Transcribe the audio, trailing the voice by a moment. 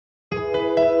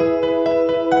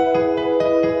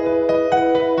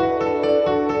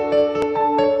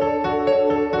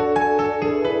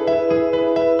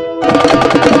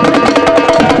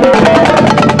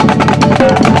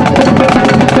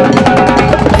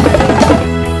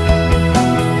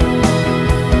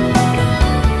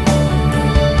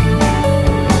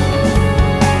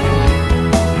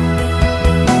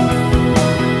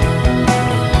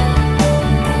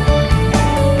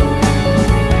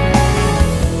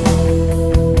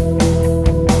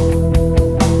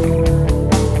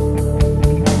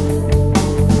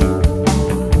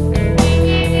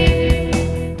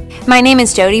My name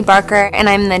is Jody Barker, and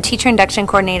I'm the Teacher Induction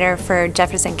Coordinator for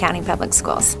Jefferson County Public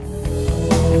Schools.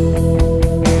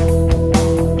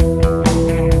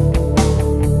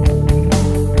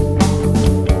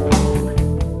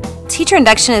 Teacher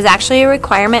induction is actually a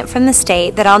requirement from the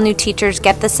state that all new teachers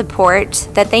get the support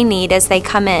that they need as they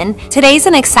come in. Today's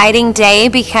an exciting day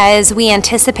because we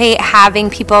anticipate having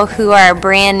people who are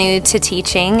brand new to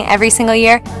teaching every single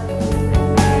year.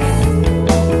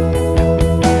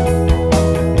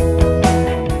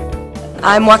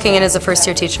 I'm walking in as a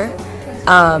first-year teacher,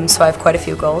 so I have quite a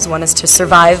few goals. One is to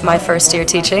survive my first year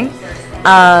teaching,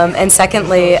 and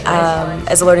secondly,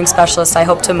 as a learning specialist, I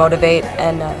hope to motivate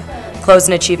and close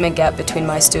an achievement gap between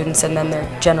my students and then their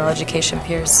general education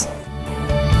peers.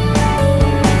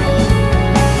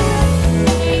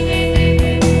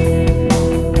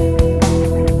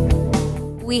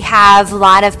 We have a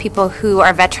lot of people who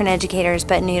are veteran educators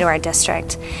but new to our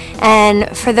district.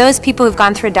 And for those people who've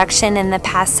gone through induction in the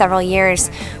past several years,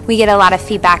 we get a lot of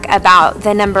feedback about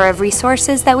the number of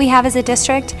resources that we have as a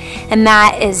district, and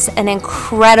that is an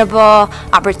incredible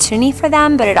opportunity for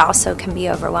them, but it also can be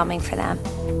overwhelming for them.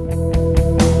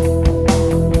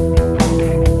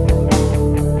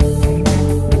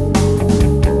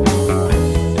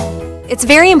 It's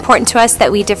very important to us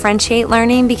that we differentiate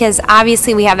learning because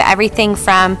obviously we have everything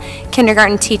from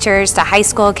kindergarten teachers to high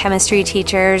school chemistry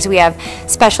teachers. We have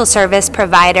special service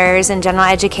providers and general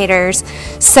educators.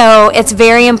 So it's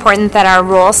very important that our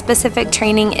role-specific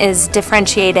training is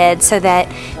differentiated so that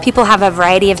people have a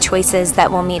variety of choices that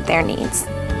will meet their needs.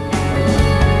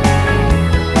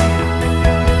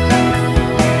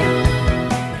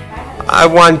 I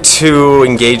want to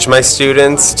engage my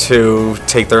students to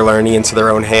take their learning into their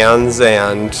own hands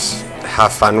and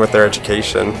have fun with their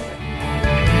education.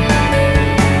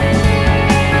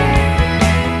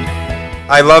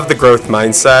 I love the growth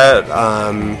mindset,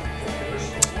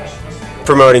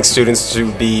 promoting students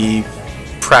to be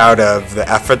proud of the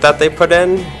effort that they put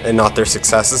in and not their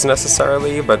successes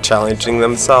necessarily, but challenging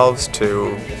themselves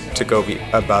to go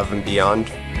above and beyond.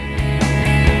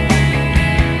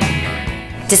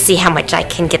 To see how much I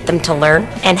can get them to learn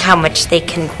and how much they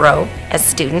can grow as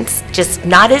students, just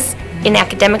not as in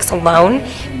academics alone,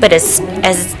 but as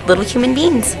little human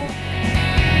beings.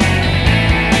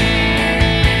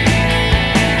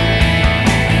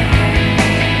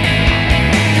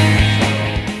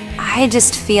 I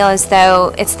just feel as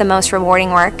though it's the most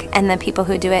rewarding work, and the people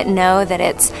who do it know that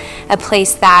it's a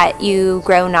place that you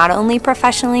grow not only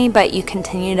professionally, but you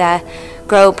continue to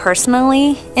grow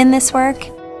personally in this work.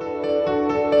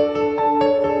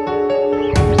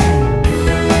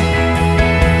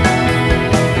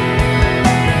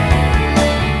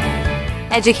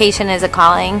 Education is a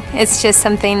calling. It's just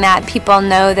something that people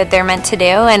know that they're meant to do,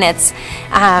 and it's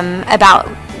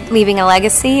about leaving a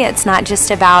legacy. It's not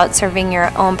just about serving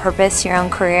your own purpose, your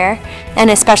own career, and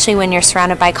especially when you're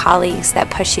surrounded by colleagues that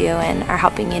push you and are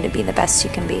helping you to be the best you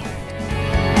can be.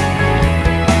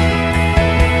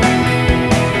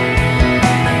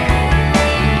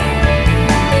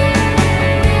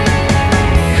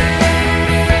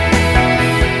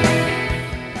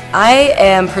 I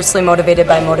am personally motivated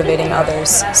by motivating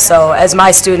others. So as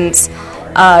my students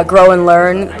grow and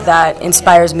learn, that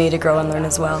inspires me to grow and learn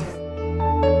as well.